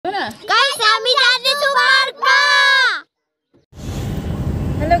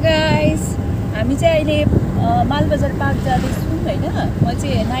हामी चाहिँ अहिले मालबजार पार्क जाँदैछौँ हैन। म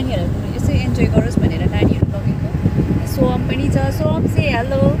चाहिँ नानीहरु यसो एन्जॉय गरोस् भनेर नानीहरु लगेको। सोम पनि छ। सोम से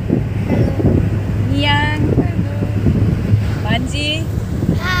हेलो। नियाङ भान्जी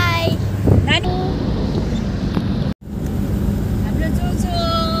हाय। नानी हाम्रो जोजो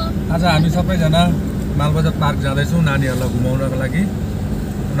आज हामी सबैजना मालबजार पार्क जाँदैछौँ नानीहरुलाई घुमाउनको लागि।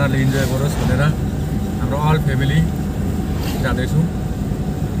 उनीहरुले इन्जॉय गरोस् भनेर हाम्रो अल फ्यामिली जाँदैछौँ।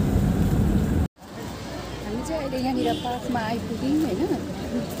 अहिले यहाँनिर पार्कमा आइपुग्यौँ हैन।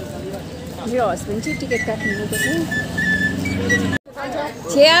 मेरो हस्बेन्ड चाहिँ टिकट काट्नु गएको छ।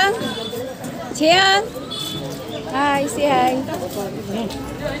 छ्याङ छ्याङ हाय से हाय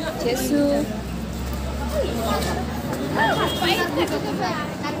छेसु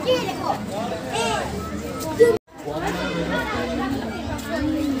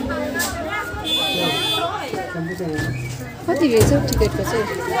कति रहेछ टिकटको चाहिँ?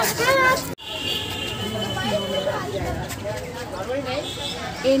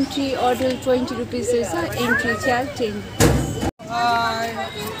 Entry order 20 rupees is entry charge 10. Hi.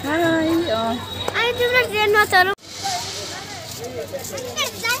 Hi. I do not get no taro.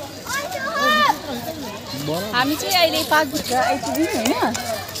 हामी चाहिँ अहिले पार्कभित्र आइपुग्यौँ हैन।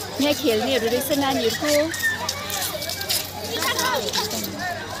 यहाँ खेल्नेहरू रहेछ नानीहरुको।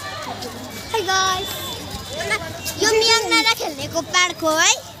 Hi guys. यो मियाङ नाना खेल्नेको पार्क हो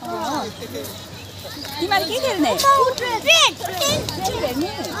है। तिमीले के खेल्ने? रेड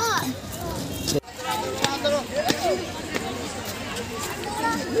खेल्ने?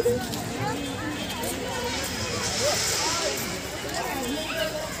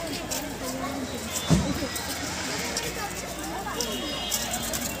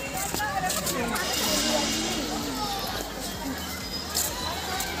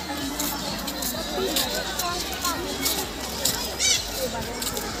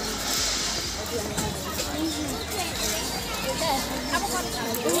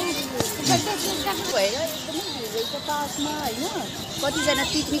 पार्कमा हैन कतिजना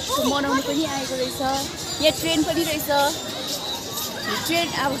पिकनिक मनाउनु पनि आएको रहेछ। यहाँ ट्रेन पनि रहेछ। ट्रेन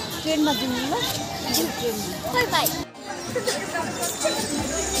अब ट्रेनमा जाउँ ल। Bye bye.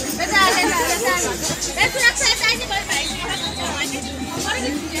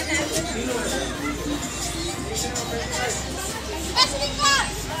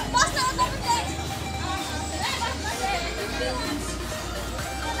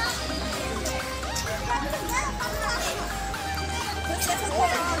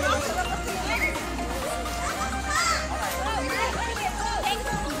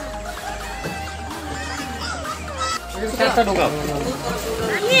 चारटा ढोका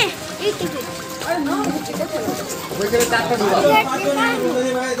अनि यति वगैरह चारटा ढोका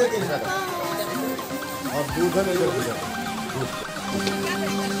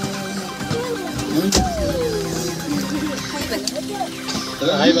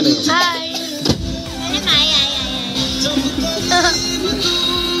हाय बने हाय मैंने हाय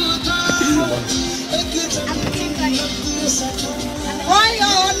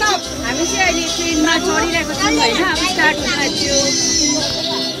हामी चाहिँ अहिले ट्रेनमा चढिरहेको छौँ हैन। अब स्टार्ट हुन लाग्यो।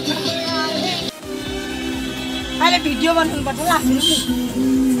 अहिले भिडियो बनाउनु पर्छ ल।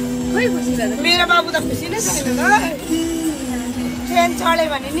 खै खुसी लाग्यो। मेरो बाबु त खुसी नै छैन ल। ट्रेन चढ्यो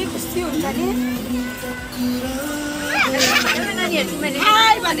भने नि खुसी हुन्छ नि। नानीहरु तिमीले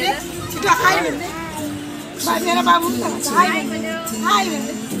हाय भन्ने छिटो हाय भन्ने। मेरो बाबु त हाय भन्ने। हाय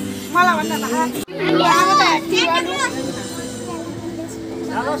भन्ने मलाई भन्दा त हाय। हामी आमा त ह्याप्पी गर्नु।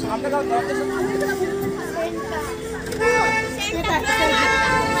 हेलो सामने का बाबु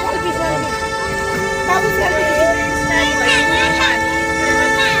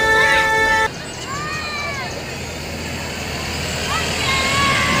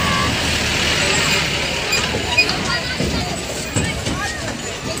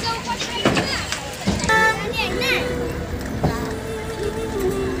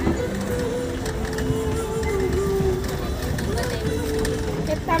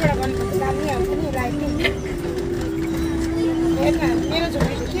मेरो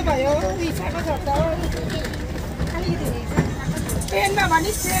छोरीको के भयो? रिसाको छोड्दा हो। ट्रेनमा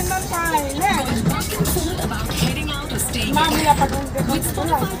भने ट्रेनमा पाएन। मामुला पठाउनु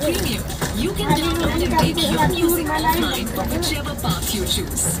You can download and take your music offline for whichever path you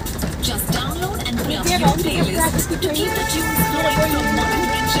choose. Just download and browse your playlist to keep the tunes flowing from one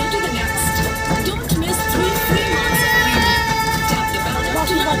adventure to the next. Don't miss 3 free months of premium. Tap the bell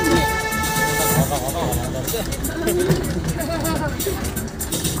to learn more.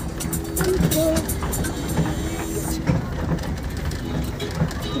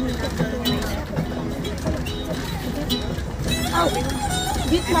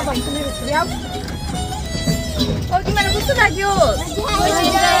 बिच लास्टमा भन्छु मेरो छोरी आऊ तिमीलाई कस्तो लाग्यो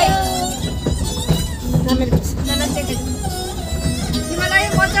तिमीलाई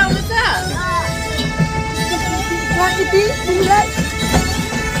मजा आउँदैछ प्रकृति तिमीलाई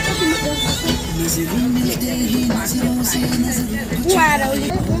बुहाएर उले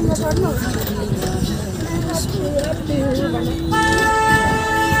गर्नु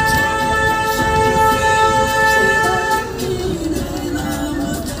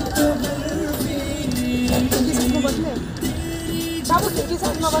बाबु खिड्की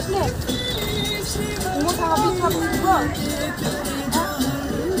साइडमा बस्ने मसँग बिचमा बस्नु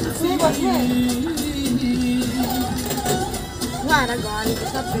सुई बस्ने उहाँहरू घरको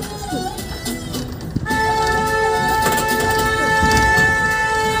सबै बस्नु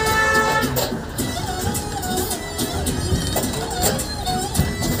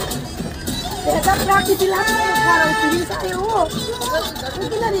यता प्राकृतिलाई गराउँछु रिसायो हो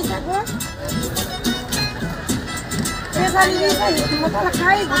किन रिसाएको यसरी रिसायो म तँलाई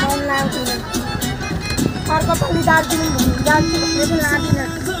खाइ घुमाउनु लाउँछु अर्को पालि दार्जिलिङ जान्छु भने पनि लाँदिनँ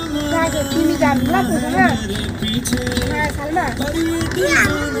त्यहाँको तिमी जानु ल त्यसमा नयाँ सालमा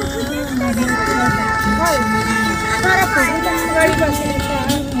तर फोटो त अगाडि बसेको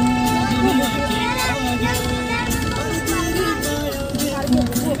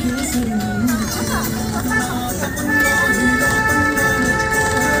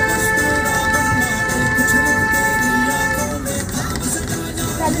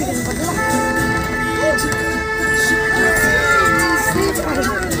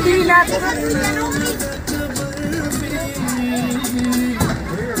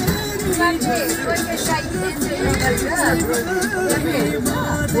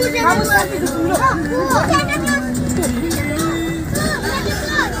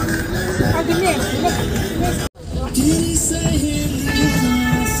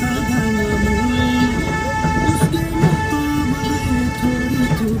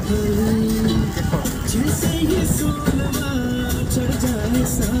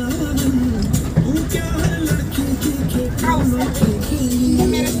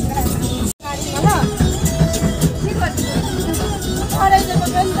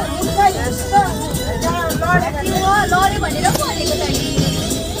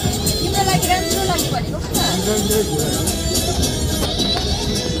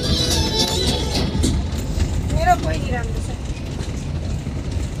मेरो बहिनी राम्रो छ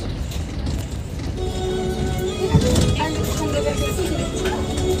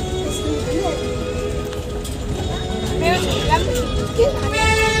मेरो छोरी राम्रो के खाने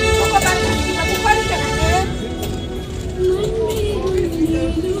कोको बारीमा कुखुरी त खाने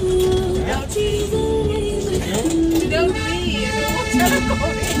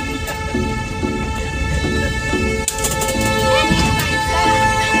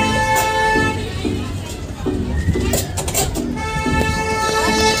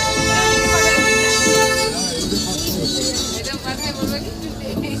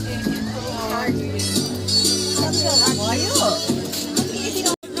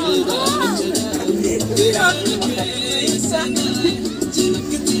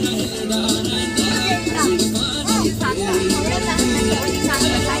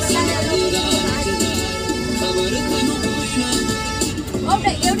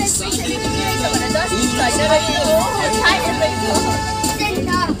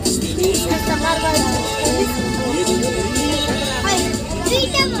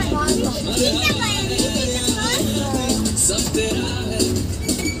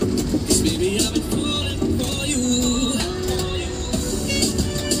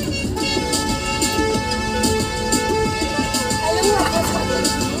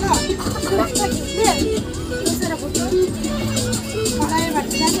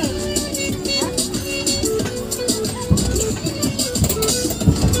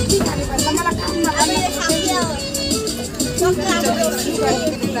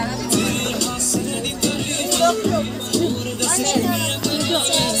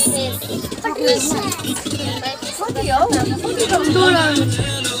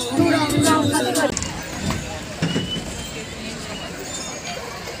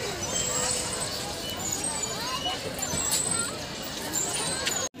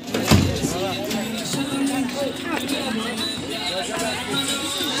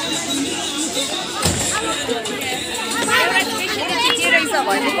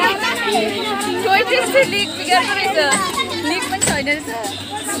कोही त्यस्तै लिक बिगार्दो रहेछ लिक पनि छैन रहेछ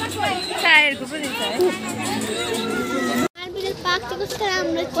टायरको पनि छ है पार्क चाहिँ कस्तो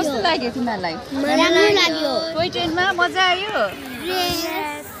राम्रो थियो कस्तो लाग्यो तिमीहरूलाई राम्रो लाग्यो टोय ट्रेनमा मजा आयो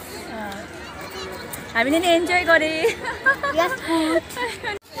हामीले नि एन्जोय गरे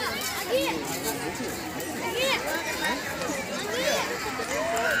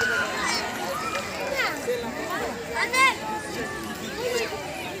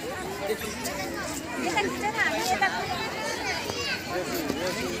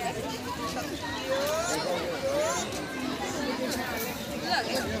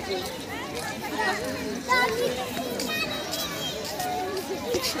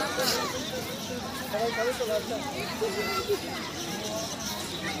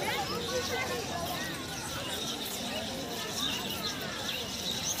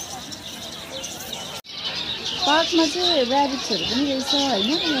पार्कमा चाहिँ ऱ्याबिट्सहरू पनि रहेछ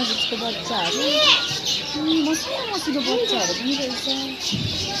होइन ऱ्याबिट्सको बच्चाहरू मसिनो मसिनो बच्चाहरू पनि रहेछ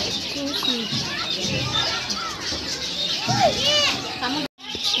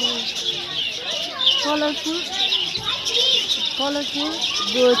कलरफुल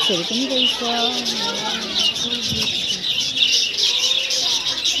बर्ड्सहरू पनि रहेछ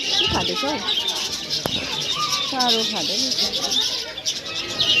के खाँदैछ हौ चारो खाँदै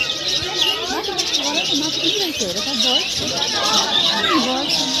माथि पनि रहेछ हेर त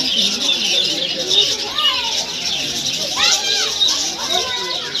बर्ड्स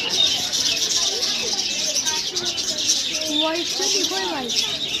वाइट छ नि खोइ वाइट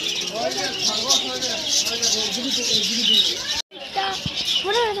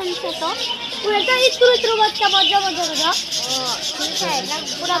पुरा यत्रो बच्चा बजाएको छ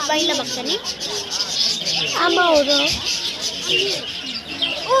पुरा बाहिर भएको छ नि आमाहरू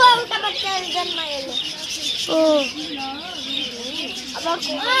एउटा बच्चा जन्मायो अब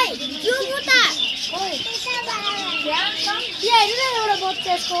हेर्नु न एउटा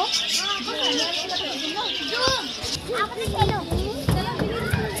बच्चाको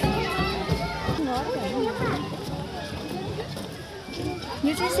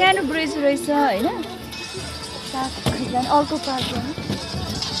यो चाहिँ सानो ब्रिज रहेछ होइन अर्को पार्क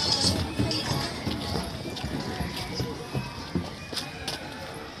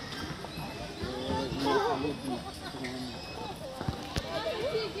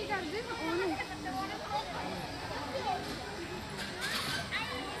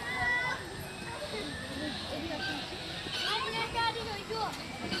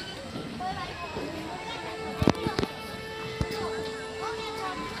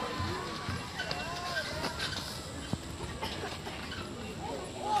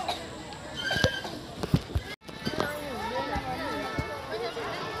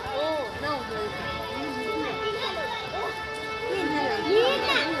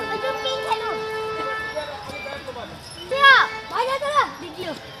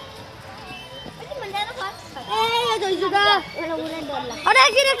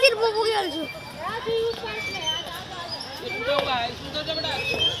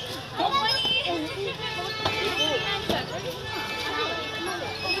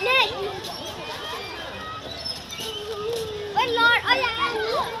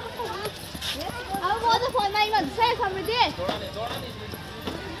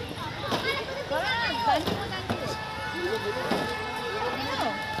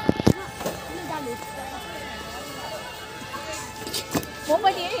म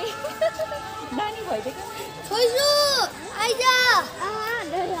पनि नानी भइदिएको छोइसु आइज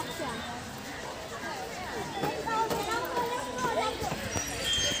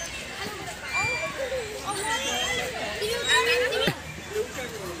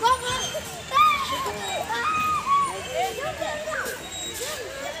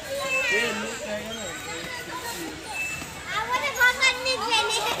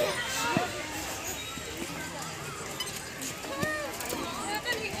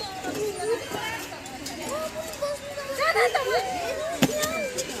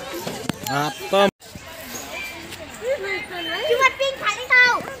Apa? Cuma pink kali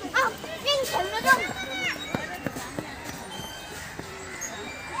kau. Oh, pink kali dong.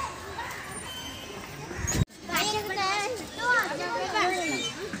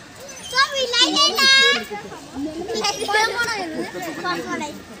 Sorry, lain lah. Mana mana ini? Mana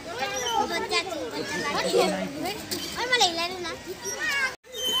lain? Baca tu, baca lagi. Mana lain lah?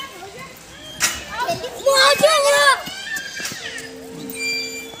 Mau juga.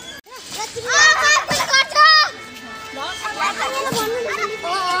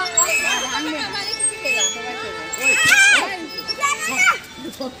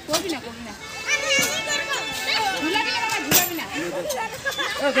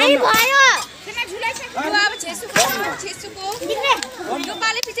 Ayo भयो किन झुलाइछ यो अब छेसुको यो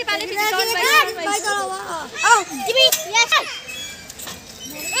पाले पछि टर्न भइसक्यो औ तिमी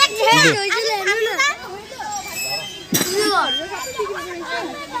एक झेल हेर्नु न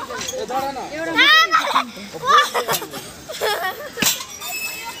ए धर न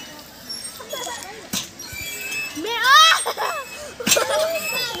मे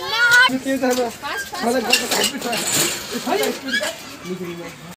के गर्छ मलाई गर्छ खाइछ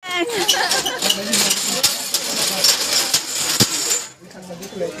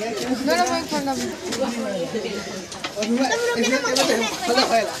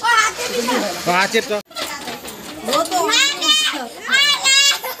हाचेप त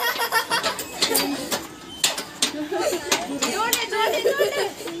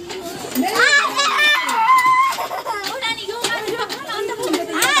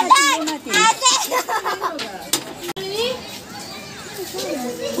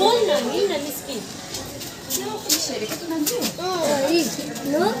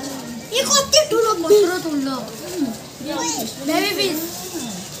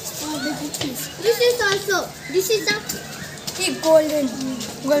This is the golden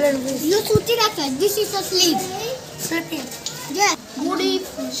fish. You shoot it at us. This is the sleeve. Yes. Moody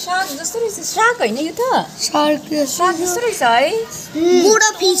Shark जस्तो रहेछ shark हैन यो त Shark. shark जस्तो रहेछ है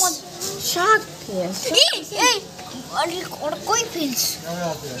Buddha fish. shark Hey, koi fish.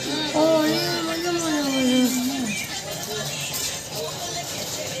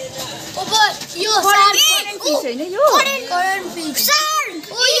 Oh boy, you shark. fish हैन यो Current fish. Shark.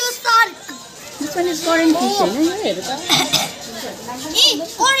 Oh, you shark. This one is current fish हैन यो हेर त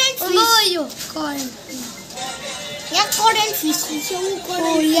Current fish. Oh, you current fish. Yeah, current fish.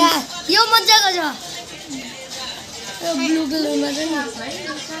 Oh yeah. Yo मजाको छ. यो blue color मा छ नि.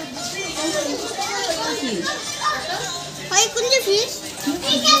 Hey, कुन चाहिँ fish?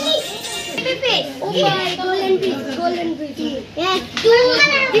 Oh my, golden fish. Yeah,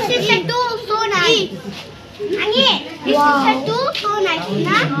 this is the two so nice. Angi, this is the two so nice,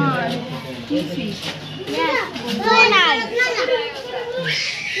 na? Yeah, so nice.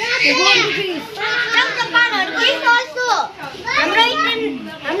 Japanहरू पनि also. हाम्रो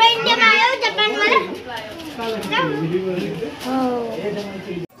इन्डियामा आयो जापानमा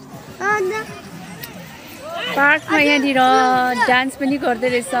पार्कमा यहाँनिर डान्स पनि गर्दै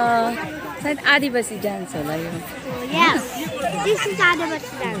रहेछ सायद आदिवासी डान्स होला यो Yes, this is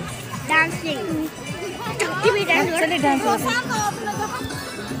Adivasi dance. Dancing. मजाले डान्स गर्छ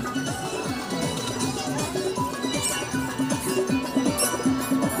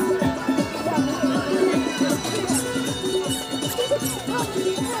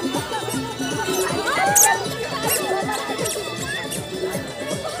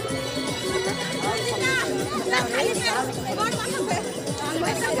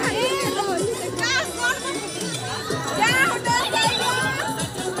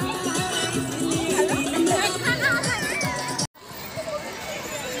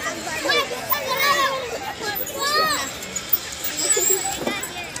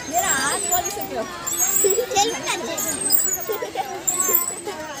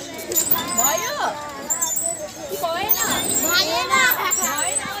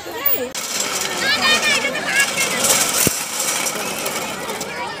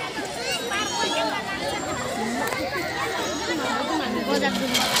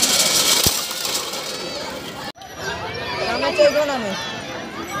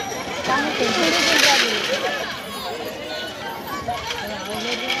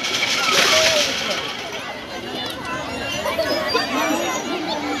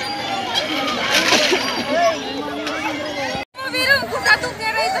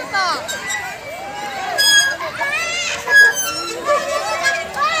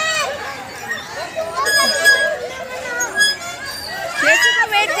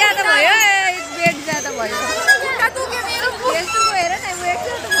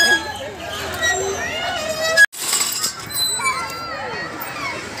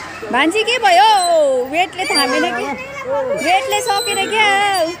भान्जी के भयो वेटले थामेन कि वेटले सकेन क्या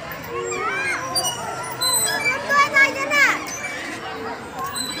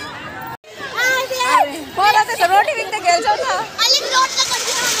मलाई त रोटी बिन त खेल्छौ त अलिक लोड त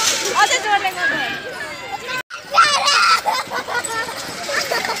गर्दिनु अझै जोडले गर्नु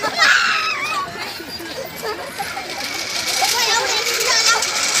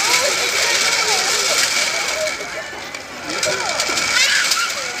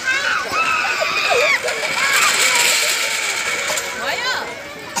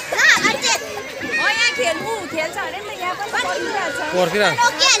पर्खिरा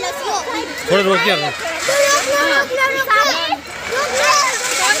थोरै रोकिहाल्नु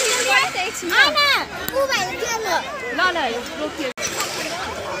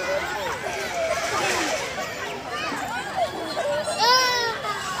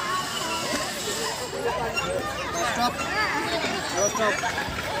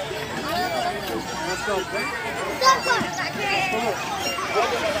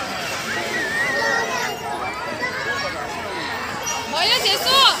भयो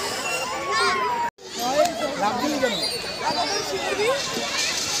त्यसो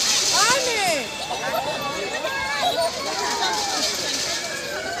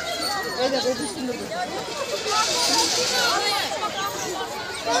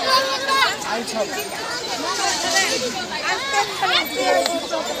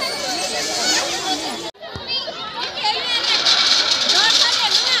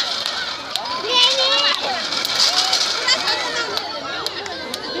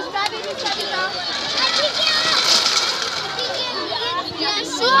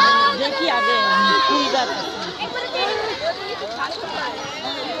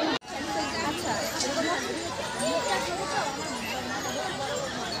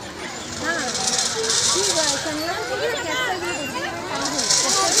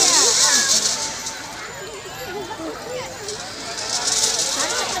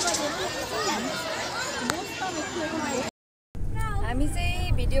हामी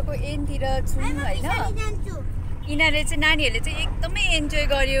चाहिँ भिडियोको एन्डतिर छौँ होइन। यिनीहरूले चाहिँ नानीहरूले चाहिँ एकदमै एन्जोय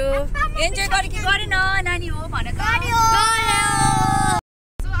गर्यो। एन्जोय गर्यो कि गरेन नानी हो भनेर।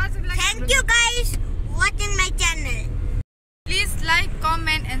 Thank you guys watching my channel. Please like,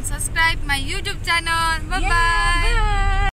 comment and subscribe my YouTube channel. Bye bye.